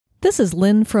This is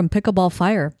Lynn from Pickleball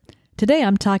Fire. Today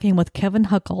I'm talking with Kevin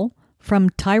Huckle from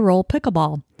Tyrol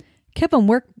Pickleball. Kevin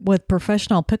worked with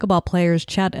professional pickleball players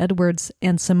Chad Edwards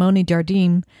and Simone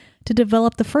Jardim to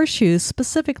develop the first shoes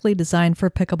specifically designed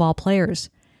for pickleball players.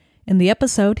 In the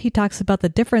episode, he talks about the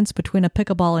difference between a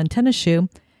pickleball and tennis shoe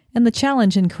and the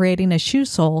challenge in creating a shoe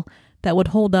sole that would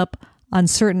hold up on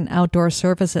certain outdoor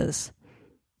surfaces.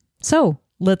 So,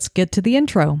 let's get to the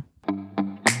intro.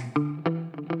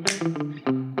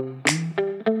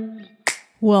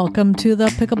 Welcome to the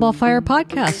Pickleball Fire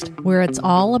podcast, where it's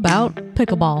all about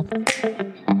pickleball.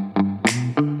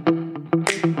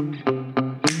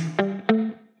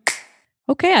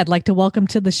 Okay, I'd like to welcome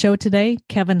to the show today,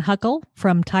 Kevin Huckle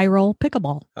from Tyrol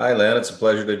Pickleball. Hi, Len. It's a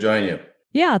pleasure to join you.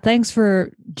 Yeah, thanks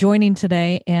for joining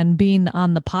today and being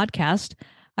on the podcast.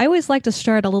 I always like to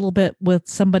start a little bit with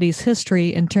somebody's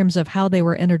history in terms of how they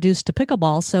were introduced to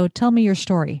pickleball, so tell me your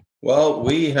story. Well,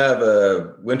 we have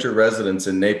a winter residence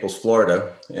in Naples,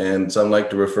 Florida, and some like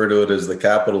to refer to it as the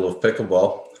capital of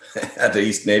pickleball at the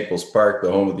East Naples Park,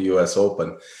 the home of the U.S.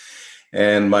 Open.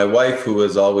 And my wife, who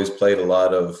has always played a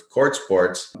lot of court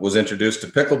sports, was introduced to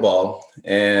pickleball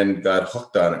and got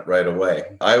hooked on it right away.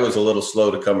 I was a little slow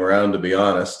to come around, to be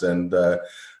honest, and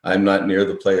I'm not near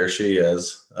the player she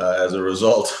is as a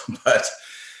result. But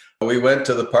we went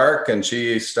to the park and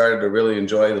she started to really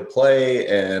enjoy the play,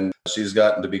 and she's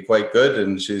gotten to be quite good,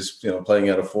 and she's playing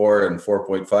at a 4 and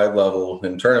 4.5 level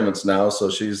in tournaments now.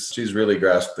 So she's really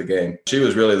grasped the game. She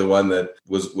was really the one that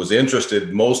was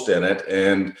interested most in it,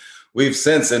 and we've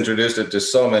since introduced it to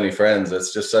so many friends.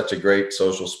 It's just such a great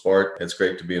social sport. It's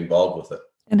great to be involved with it.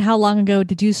 And how long ago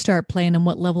did you start playing, and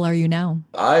what level are you now?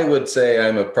 I would say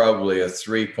I'm probably a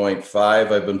 3.5.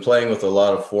 I've been playing with a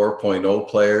lot of 4.0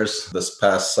 players this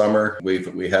past summer.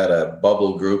 We had a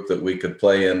bubble group that we could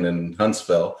play in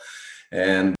Huntsville.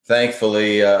 And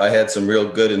thankfully, I had some real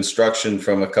good instruction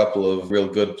from a couple of real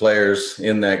good players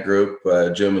in that group,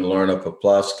 Jim and Lorna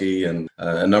Poplawski, and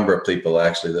a number of people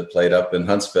actually that played up in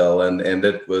Huntsville. And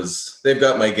they've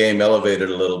got my game elevated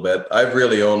a little bit. I've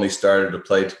really only started to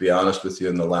play, to be honest with you,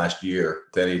 in the last year,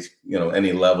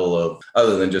 any level of,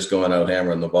 other than just going out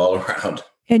hammering the ball around.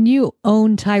 And you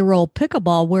own Tyrol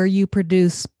Pickleball, where you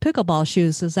produce pickleball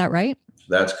shoes, is that right?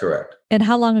 That's correct. And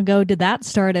how long ago did that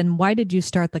start, and why did you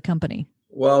start the company?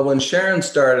 Well, when Sharon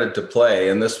started to play,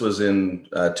 and this was in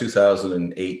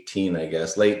 2018, I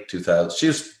guess, late 2000, she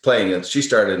was playing it. She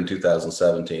started in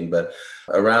 2017, but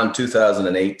around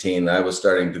 2018, I was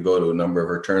starting to go to a number of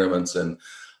her tournaments, and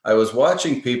I was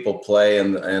watching people play,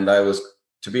 and I was,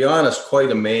 to be honest,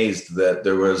 quite amazed that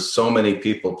there was so many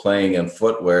people playing in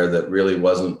footwear that really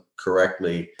wasn't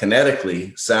correctly,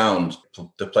 kinetically sound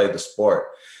to play the sport.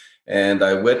 And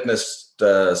I witnessed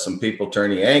some people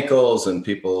turning ankles and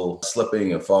people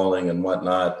slipping and falling and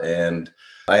whatnot. And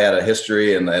I had a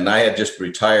history, and I had just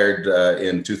retired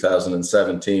in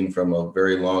 2017 from a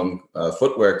very long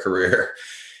footwear career,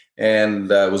 and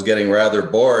was getting rather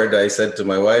bored. I said to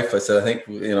my wife, I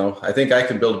think I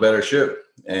can build a better shoe.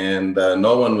 And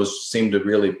no one seemed to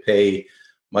really pay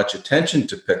much attention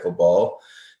to pickleball.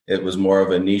 It was more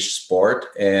of a niche sport,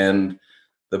 and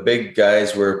the big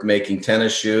guys were making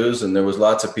tennis shoes, and there was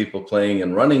lots of people playing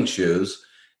in running shoes.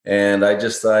 And I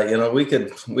just thought, we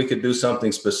could do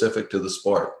something specific to the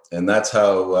sport. And that's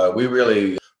how we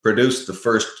really produced the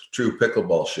first true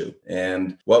pickleball shoe.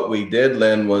 And what we did,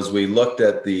 Lynn, was we looked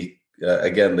at the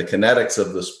kinetics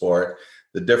of the sport,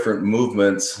 the different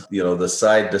movements, the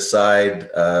side to side,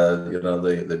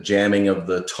 the jamming of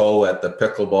the toe at the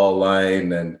pickleball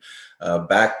line, and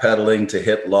backpedaling to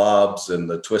hit lobs, and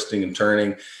the twisting and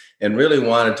turning, and really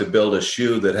wanted to build a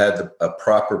shoe that had a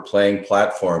proper playing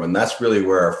platform. And that's really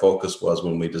where our focus was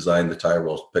when we designed the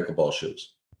Tyrol Pickleball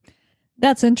shoes.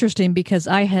 That's interesting, because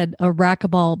I had a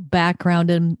racquetball background,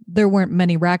 and there weren't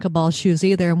many racquetball shoes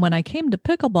either. And when I came to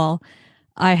pickleball,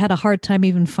 I had a hard time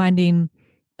even finding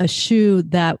a shoe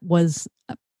that was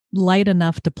light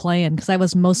enough to play in, because I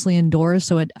was mostly indoors,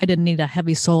 so I didn't need a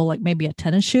heavy sole like maybe a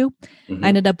tennis shoe. Mm-hmm. I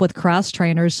ended up with cross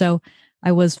trainers, so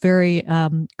I was very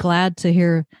glad to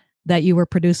hear that you were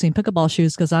producing pickleball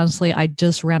shoes, because honestly, I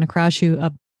just ran across you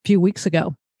a few weeks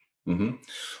ago. Mm-hmm.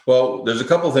 Well, there's a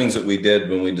couple of things that we did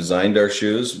when we designed our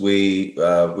shoes. We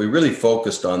really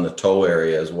focused on the toe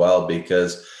area as well,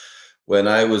 because when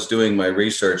I was doing my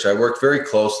research, I worked very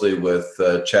closely with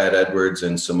Chad Edwards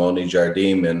and Simone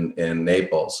Jardim in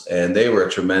Naples, and they were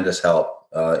a tremendous help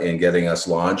in getting us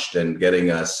launched and getting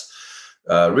us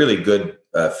really good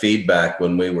feedback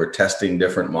when we were testing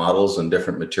different models and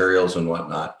different materials and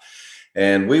whatnot.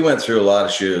 And we went through a lot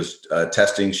of shoes,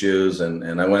 testing shoes,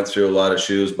 and I went through a lot of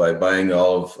shoes by buying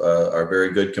all of our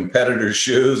very good competitors'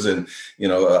 shoes, and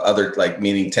other, like,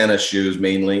 meaning tennis shoes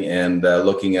mainly, and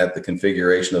looking at the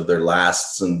configuration of their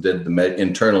lasts, and did the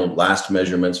internal last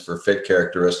measurements for fit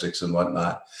characteristics and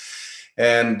whatnot.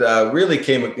 And really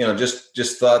came,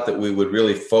 just thought that we would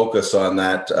really focus on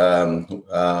that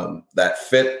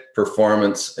fit,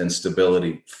 performance, and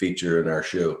stability feature in our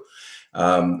shoe.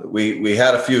 We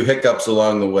had a few hiccups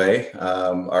along the way.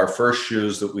 Our first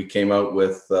shoes that we came out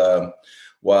with,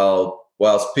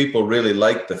 whilst people really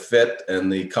liked the fit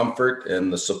and the comfort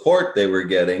and the support they were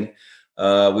getting,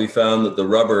 we found that the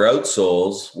rubber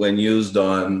outsoles, when used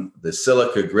on the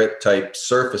silica grit type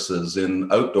surfaces in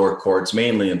outdoor courts,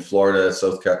 mainly in Florida,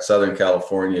 Southern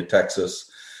California, Texas,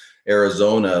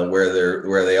 Arizona,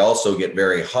 where they also get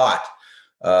very hot,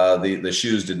 the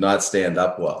shoes did not stand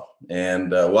up well.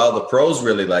 And while the pros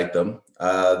really liked them,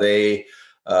 they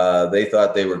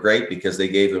thought they were great because they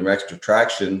gave them extra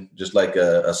traction, just like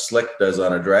a slick does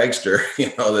on a dragster.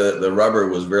 The rubber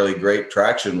was really great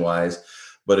traction wise,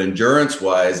 but endurance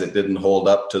wise, it didn't hold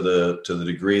up to the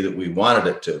degree that we wanted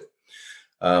it to.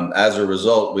 As a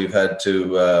result, we had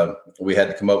to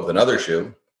come up with another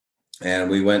shoe, and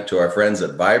we went to our friends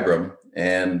at Vibram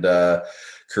and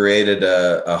created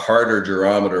a harder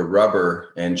durometer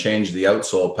rubber and changed the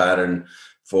outsole pattern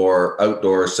for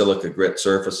outdoor silica grit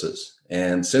surfaces.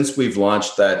 And since we've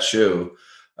launched that shoe,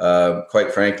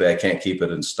 quite frankly, I can't keep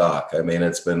it in stock. I mean,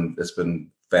 it's been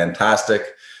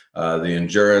fantastic. The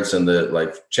endurance and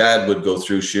like Chad would go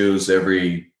through shoes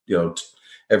every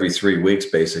 3 weeks,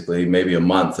 basically, maybe a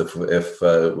month if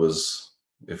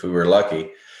we were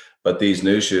lucky. But these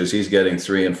new shoes, he's getting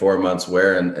 3 and 4 months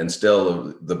wear, and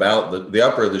still the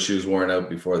upper of the shoe's worn out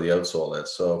before the outsole is.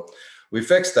 So we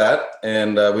fixed that,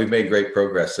 and we've made great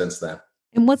progress since then.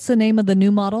 And what's the name of the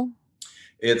new model?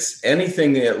 It's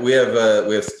anything that we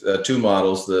have 2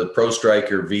 models, the Pro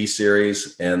Striker V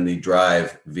Series and the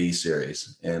Drive V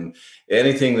Series. And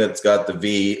anything that's got the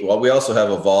V, well, we also have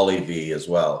a Volley V as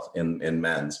well in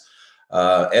men's.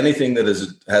 Anything that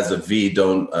has a V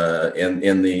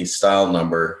in the style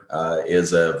number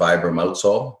is a Vibram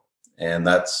outsole, and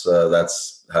that's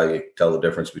how you tell the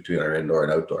difference between our indoor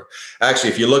and outdoor.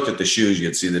 Actually, if you looked at the shoes,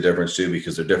 you'd see the difference too,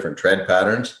 because they're different tread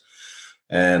patterns.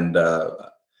 And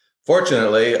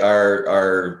fortunately,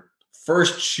 our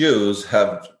first shoes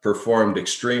have performed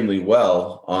extremely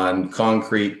well on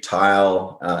concrete,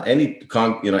 tile,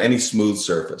 any smooth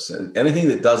surface, and anything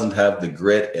that doesn't have the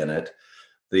grit in it.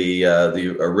 The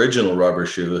original rubber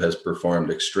shoe has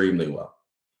performed extremely well.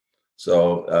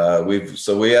 So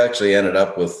we actually ended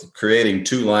up with creating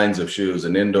 2 lines of shoes,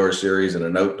 an indoor series and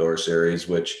an outdoor series,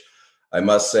 which I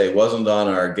must say wasn't on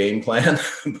our game plan,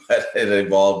 but it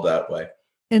evolved that way.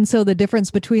 And so the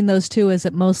difference between those two, is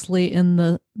it mostly in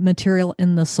the material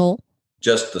in the sole?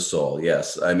 Just the sole,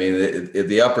 yes. I mean,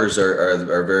 the uppers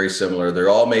are very similar. They're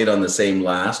all made on the same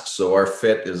last, so our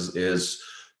fit is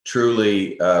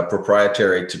truly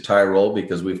proprietary to Tyrol,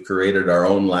 because we've created our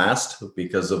own last,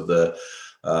 because of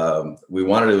we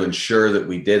wanted to ensure that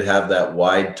we did have that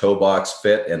wide toe box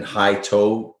fit and high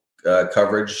toe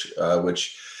coverage,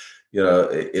 which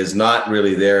is not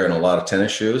really there in a lot of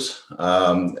tennis shoes.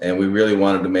 And we really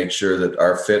wanted to make sure that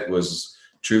our fit was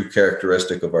true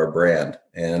characteristic of our brand.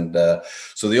 And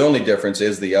so the only difference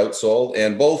is the outsole,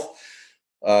 and both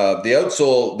the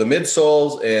outsole, the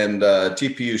midsoles, and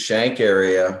TPU shank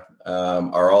area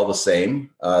are all the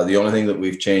same. The only thing that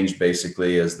we've changed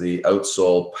basically is the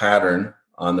outsole pattern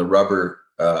on the rubber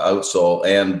outsole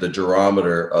and the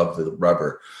durometer of the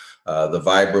rubber. The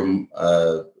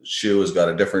Vibram shoe has got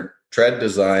a different tread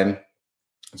design.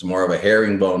 It's more of a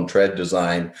herringbone tread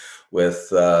design with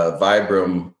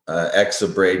Vibram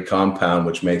Exabrade compound,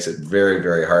 which makes it very,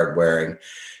 very hard wearing.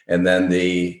 And then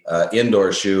the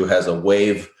indoor shoe has a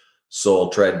wave sole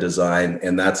tread design,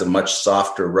 and that's a much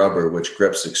softer rubber, which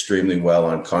grips extremely well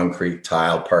on concrete,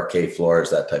 tile, parquet floors,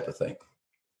 that type of thing.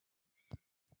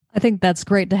 I think that's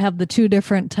great to have the 2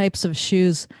 different types of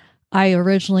shoes. I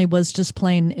originally was just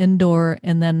playing indoor,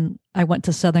 and then I went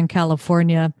to Southern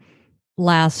California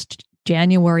last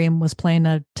January and was playing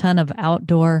a ton of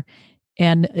outdoor.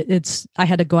 And I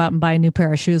had to go out and buy a new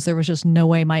pair of shoes. There was just no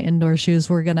way my indoor shoes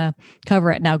were going to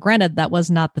cover it. Now, granted, that was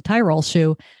not the Tyrol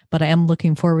shoe, but I am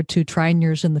looking forward to trying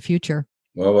yours in the future.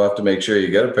 Well, we'll have to make sure you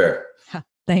get a pair.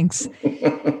 Thanks.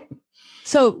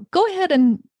 So go ahead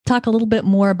and talk a little bit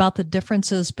more about the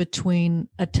differences between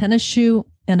a tennis shoe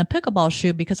and a pickleball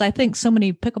shoe, because I think so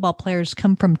many pickleball players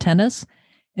come from tennis,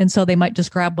 and so they might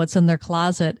just grab what's in their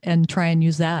closet and try and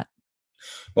use that.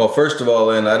 Well, first of all,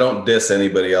 Lynn, I don't diss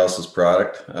anybody else's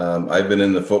product. I've been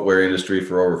in the footwear industry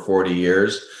for over 40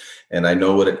 years, and I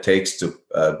know what it takes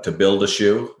to build a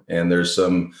shoe. And there's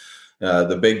some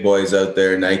the big boys out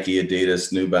there: Nike,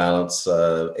 Adidas, New Balance,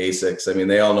 Asics. I mean,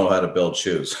 they all know how to build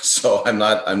shoes. So I'm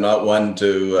not one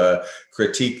to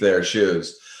critique their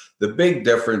shoes. The big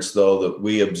difference, though, that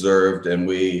we observed and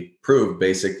we proved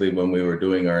basically when we were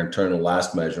doing our internal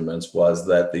last measurements was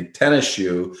that the tennis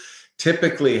shoe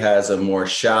typically has a more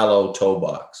shallow toe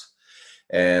box.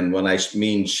 And when I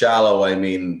mean shallow, I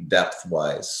mean depth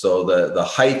wise. So the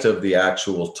height of the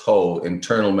actual toe,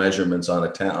 internal measurements on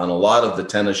on a lot of the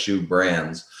tennis shoe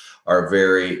brands are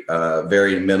very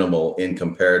minimal in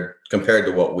compared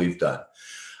to what we've done.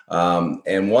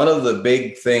 And one of the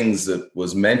big things that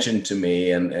was mentioned to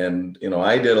me, and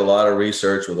I did a lot of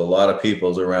research with a lot of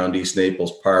people around East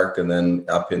Naples Park, and then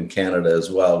up in Canada as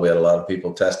well. We had a lot of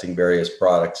people testing various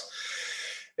products.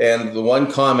 And the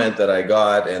one comment that I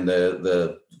got, and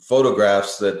the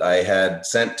photographs that I had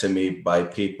sent to me by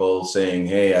people saying,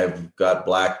 hey, I've got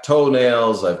black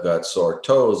toenails, I've got sore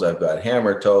toes, I've got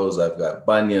hammer toes, I've got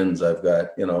bunions, I've got,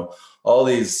 all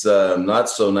these not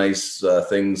so nice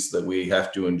things that we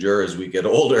have to endure as we get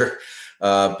older.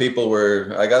 I looked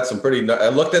at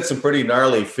some pretty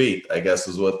gnarly feet, I guess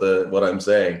is what I'm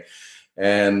saying.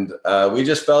 And we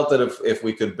just felt that if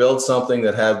we could build something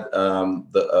that had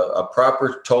a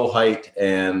proper toe height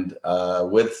and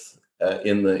width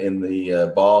in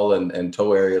the ball and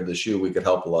toe area of the shoe, we could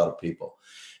help a lot of people.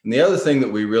 And the other thing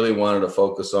that we really wanted to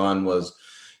focus on was,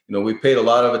 we paid a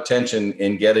lot of attention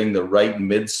in getting the right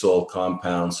midsole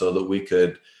compound so that we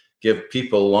could give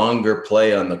people longer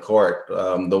play on the court.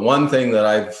 The one thing that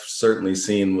I've certainly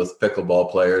seen with pickleball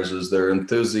players is they're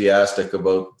enthusiastic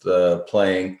about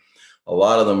playing. A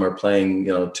lot of them are playing,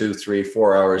 2, 3,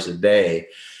 4 hours a day.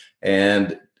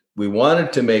 And we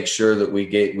wanted to make sure that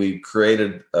we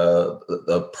created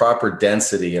a proper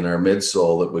density in our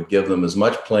midsole that would give them as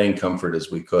much playing comfort as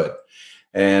we could.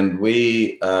 And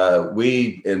we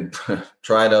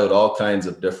tried out all kinds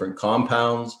of different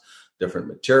compounds, different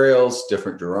materials,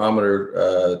 different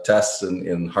durometer tests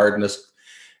in hardness.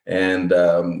 And,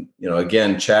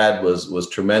 again, Chad was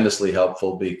tremendously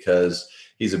helpful because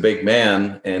he's a big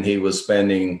man and he was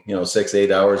spending, 6,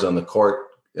 8 hours on the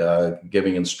court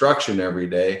giving instruction every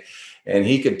day. And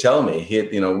he could tell me,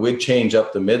 we'd change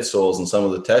up the midsoles in some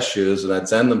of the test shoes and I'd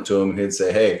send them to him and he'd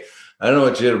say, hey, I don't know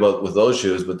what you did with those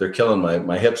shoes, but they're killing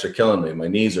my hips are killing me. My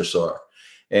knees are sore.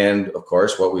 And of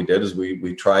course, what we did is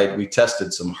we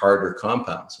tested some harder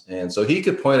compounds. And so he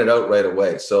could point it out right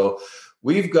away. So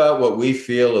we've got what we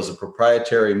feel is a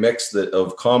proprietary mix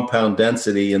of compound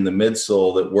density in the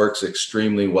midsole that works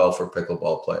extremely well for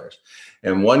pickleball players.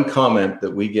 And one comment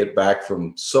that we get back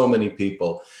from so many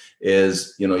people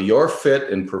is, your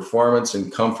fit and performance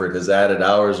and comfort has added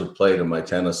hours of play to my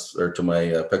tennis or to my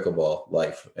pickleball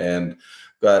life. And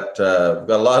got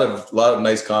a lot of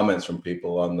nice comments from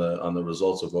people on the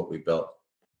results of what we built.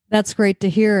 That's great to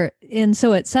hear. And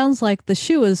so it sounds like the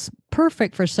shoe is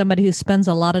perfect for somebody who spends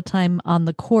a lot of time on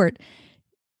the court.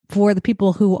 For the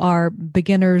people who are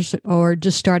beginners or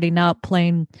just starting out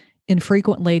playing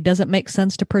infrequently, does it make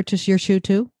sense to purchase your shoe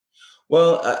too?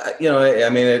 Well,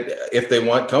 if they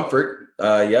want comfort,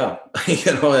 yeah,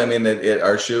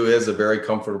 our shoe is a very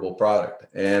comfortable product,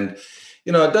 and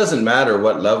it doesn't matter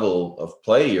what level of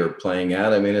play you're playing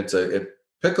at. I mean,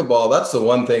 pickleball. That's the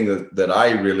one thing that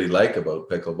I really like about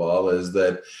pickleball is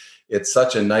that it's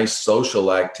such a nice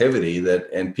social activity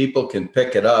and people can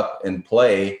pick it up and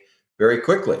play very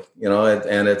quickly,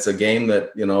 and it's a game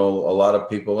that, a lot of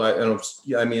people, I know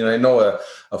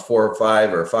a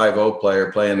 4-5 or 5-0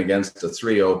 player playing against a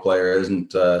 3-0 player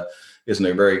isn't a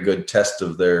very good test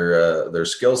of their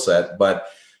skill set, but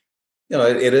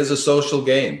it is a social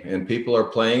game and people are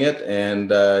playing it.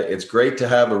 And it's great to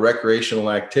have a recreational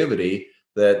activity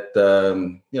that,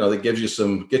 that gives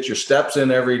you get your steps in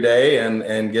every day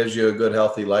and gives you a good,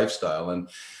 healthy lifestyle. And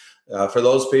for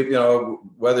those people,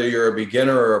 whether you're a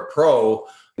beginner or a pro,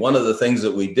 one of the things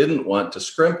that we didn't want to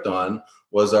scrimp on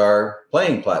was our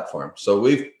playing platform. So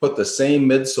we've put the same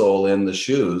midsole in the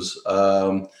shoes,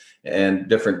 and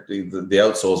different. The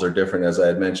outsoles are different, as I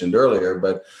had mentioned earlier,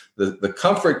 but the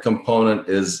comfort component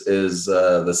is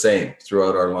the same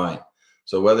throughout our line.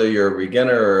 So whether you're a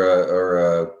beginner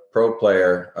or a pro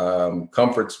player,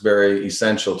 comfort's very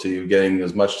essential to you getting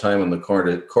as much time on the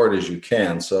court as you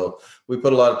can. So we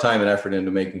put a lot of time and effort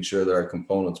into making sure that our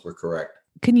components were correct.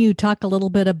 Can you talk a little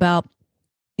bit about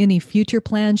any future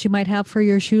plans you might have for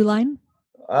your shoe line?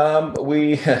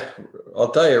 We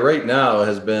I'll tell you right now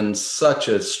has been such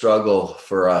a struggle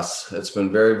for us. It's been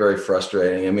very, very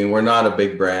frustrating. I mean, we're not a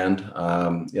big brand.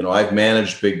 I've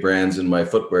managed big brands in my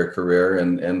footwear career,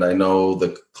 and I know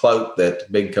the clout that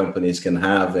big companies can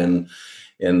have in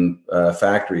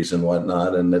factories and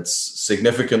whatnot, and it's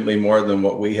significantly more than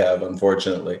what we have,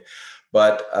 unfortunately.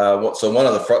 But so one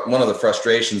of the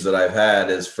frustrations that I've had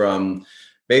is from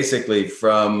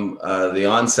the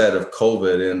onset of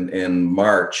COVID in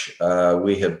March.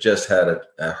 We have just had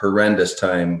a horrendous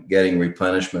time getting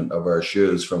replenishment of our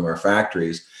shoes from our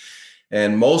factories.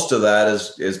 And most of that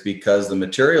is because the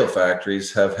material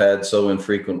factories have had so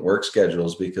infrequent work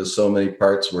schedules because so many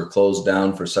parts were closed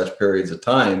down for such periods of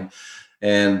time.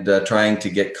 And trying to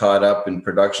get caught up in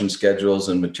production schedules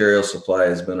and material supply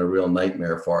has been a real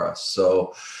nightmare for us.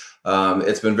 So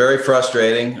it's been very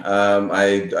frustrating.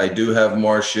 I do have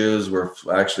more shoes. We're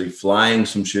actually flying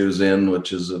some shoes in,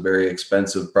 which is a very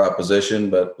expensive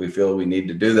proposition, but we feel we need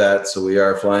to do that. So we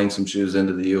are flying some shoes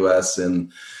into the US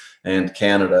and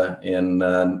Canada in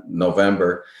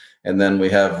November. And then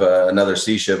we have another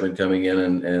sea shipment coming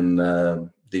in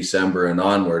December and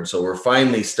onward. So we're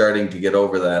finally starting to get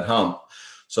over that hump.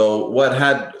 So what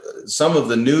had some of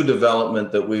the new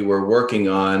development that we were working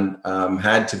on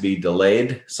had to be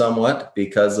delayed somewhat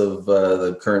because of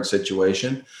the current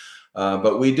situation.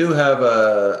 But we do have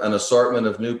an assortment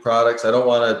of new products. I don't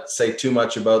want to say too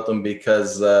much about them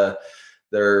because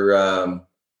they're, I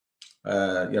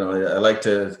like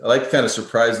to kind of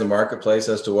surprise the marketplace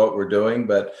as to what we're doing.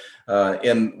 But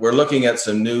we're looking at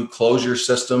some new closure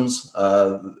systems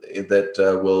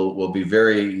that will be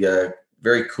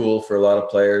very cool for a lot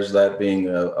of players, that being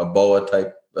a BOA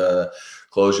type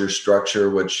closure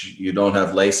structure, which you don't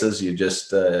have laces. You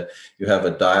just you have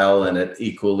a dial, and it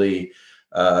equally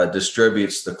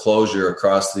distributes the closure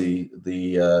across the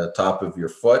top of your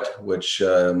foot, which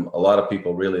a lot of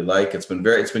people really like. It's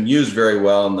been used very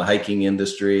well in the hiking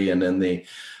industry and in the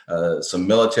some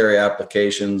military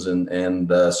applications, and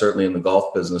certainly in the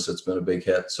golf business, it's been a big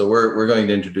hit. So we're going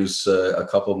to introduce a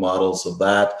couple models of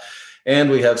that.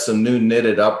 And we have some new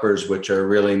knitted uppers, which are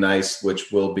really nice,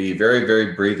 which will be very,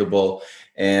 very breathable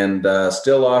and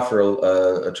still offer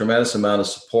a tremendous amount of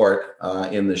support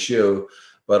in the shoe,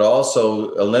 but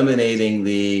also eliminating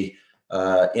the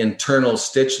internal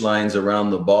stitch lines around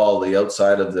the ball, the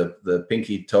outside of the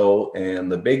pinky toe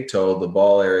and the big toe, the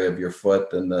ball area of your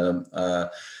foot, and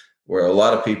where a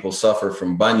lot of people suffer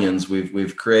from bunions.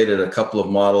 We've created a couple of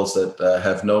models that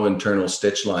have no internal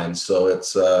stitch lines. So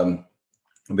it's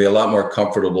be a lot more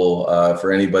comfortable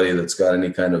for anybody that's got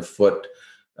any kind of foot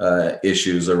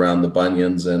issues around the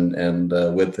bunions and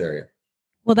width area.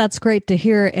 Well, that's great to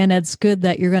hear. And it's good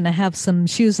that you're going to have some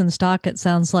shoes in stock, it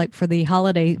sounds like, for the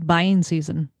holiday buying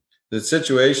season. The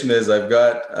situation is I've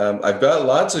got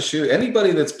lots of shoes.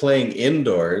 Anybody that's playing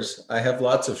indoors, I have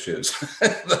lots of shoes.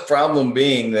 The problem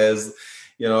being is,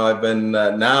 I've been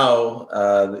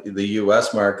the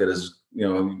U.S. market is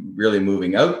really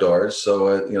moving outdoors. So,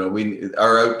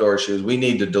 our outdoor shoes, we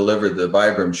need to deliver the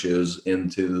Vibram shoes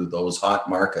into those hot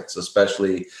markets,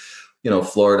 especially,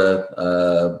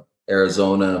 Florida,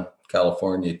 Arizona,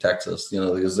 California, Texas,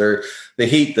 because they're the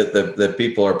heat that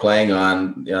people are playing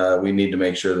on. We need to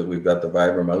make sure that we've got the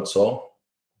Vibram outsole.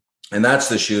 And that's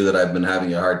the shoe that I've been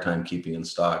having a hard time keeping in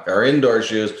stock. Our indoor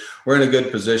shoes, we're in a good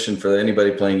position for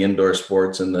anybody playing indoor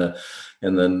sports in the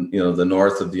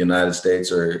north of the United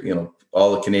States, or,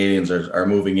 all the Canadians are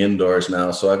moving indoors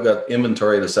now. So I've got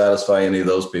inventory to satisfy any of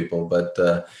those people, but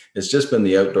it's just been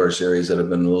the outdoor series that have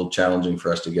been a little challenging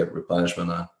for us to get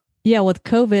replenishment on. Yeah, with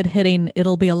COVID hitting,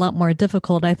 it'll be a lot more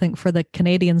difficult, I think, for the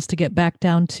Canadians to get back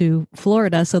down to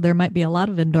Florida. So there might be a lot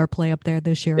of indoor play up there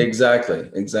this year. Exactly.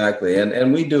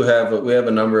 And we have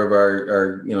a number of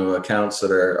our accounts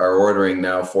that are ordering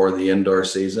now for the indoor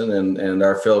season, and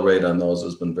our fill rate on those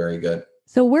has been very good.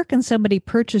 So where can somebody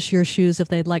purchase your shoes if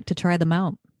they'd like to try them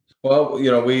out? Well,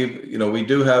 we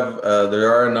do have,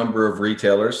 there are a number of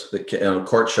retailers,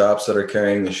 court shops that are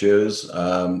carrying the shoes.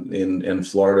 In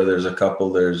Florida, there's a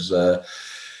couple. There's, I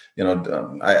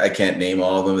can't name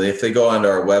all of them. If they go onto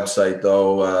our website,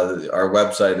 though, our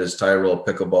website is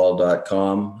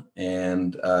tyrolpickleball.com.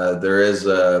 And there is,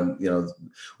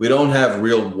 we don't have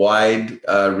real wide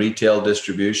retail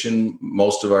distribution.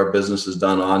 Most of our business is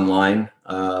done online.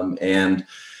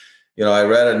 I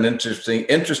read an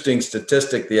interesting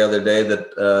statistic the other day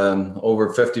that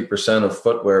over 50% of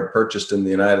footwear purchased in the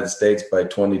United States by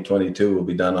 2022 will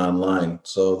be done online.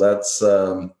 So that's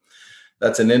an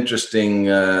interesting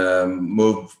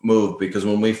move, because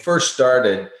when we first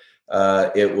started,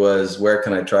 it was, where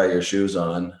can I try your shoes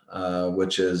on,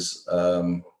 which is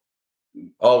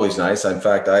always nice. In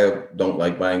fact, I don't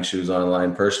like buying shoes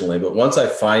online personally, but once I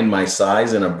find my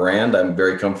size in a brand, I'm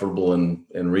very comfortable in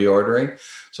reordering.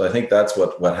 So I think that's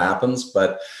what happens.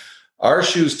 But our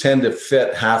shoes tend to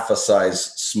fit half a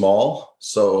size small,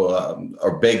 so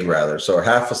or big rather.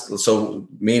 So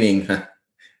meaning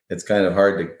it's kind of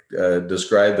hard to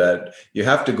describe that. You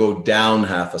have to go down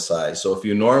half a size. So if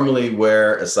you normally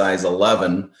wear a size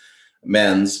 11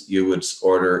 men's, you would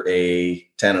order a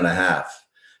 10 and a half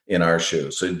in our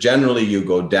shoe. So generally you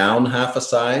go down half a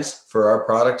size for our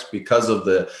products because of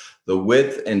the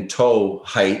width and toe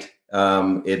height.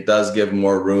 It does give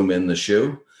more room in the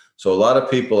shoe. So a lot of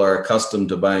people are accustomed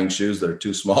to buying shoes that are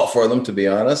too small for them, to be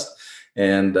honest.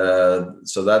 And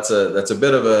so that's a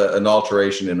bit of an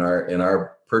alteration in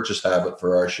our purchase habit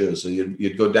for our shoes. So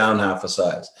you'd go down half a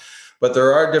size. But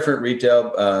there are different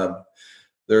retail.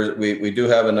 We do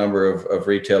have a number of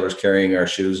retailers carrying our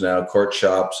shoes now, court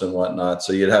shops and whatnot.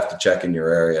 So you'd have to check in your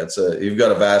area. You've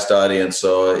got a vast audience,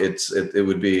 so it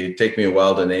would take me a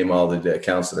while to name all the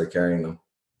accounts that are carrying them.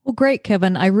 Well, great,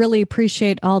 Kevin. I really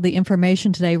appreciate all the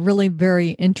information today. Really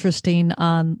very interesting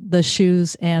on the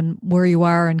shoes and where you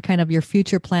are and kind of your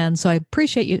future plans. So I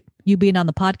appreciate you being on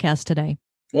the podcast today.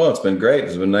 Well, it's been great.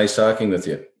 It's been nice talking with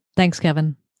you. Thanks,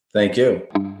 Kevin. Thank you.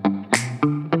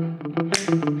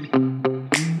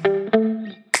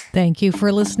 Thank you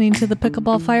for listening to the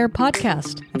Pickleball Fire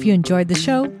podcast. If you enjoyed the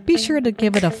show, be sure to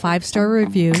give it a 5-star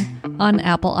review on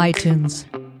Apple iTunes.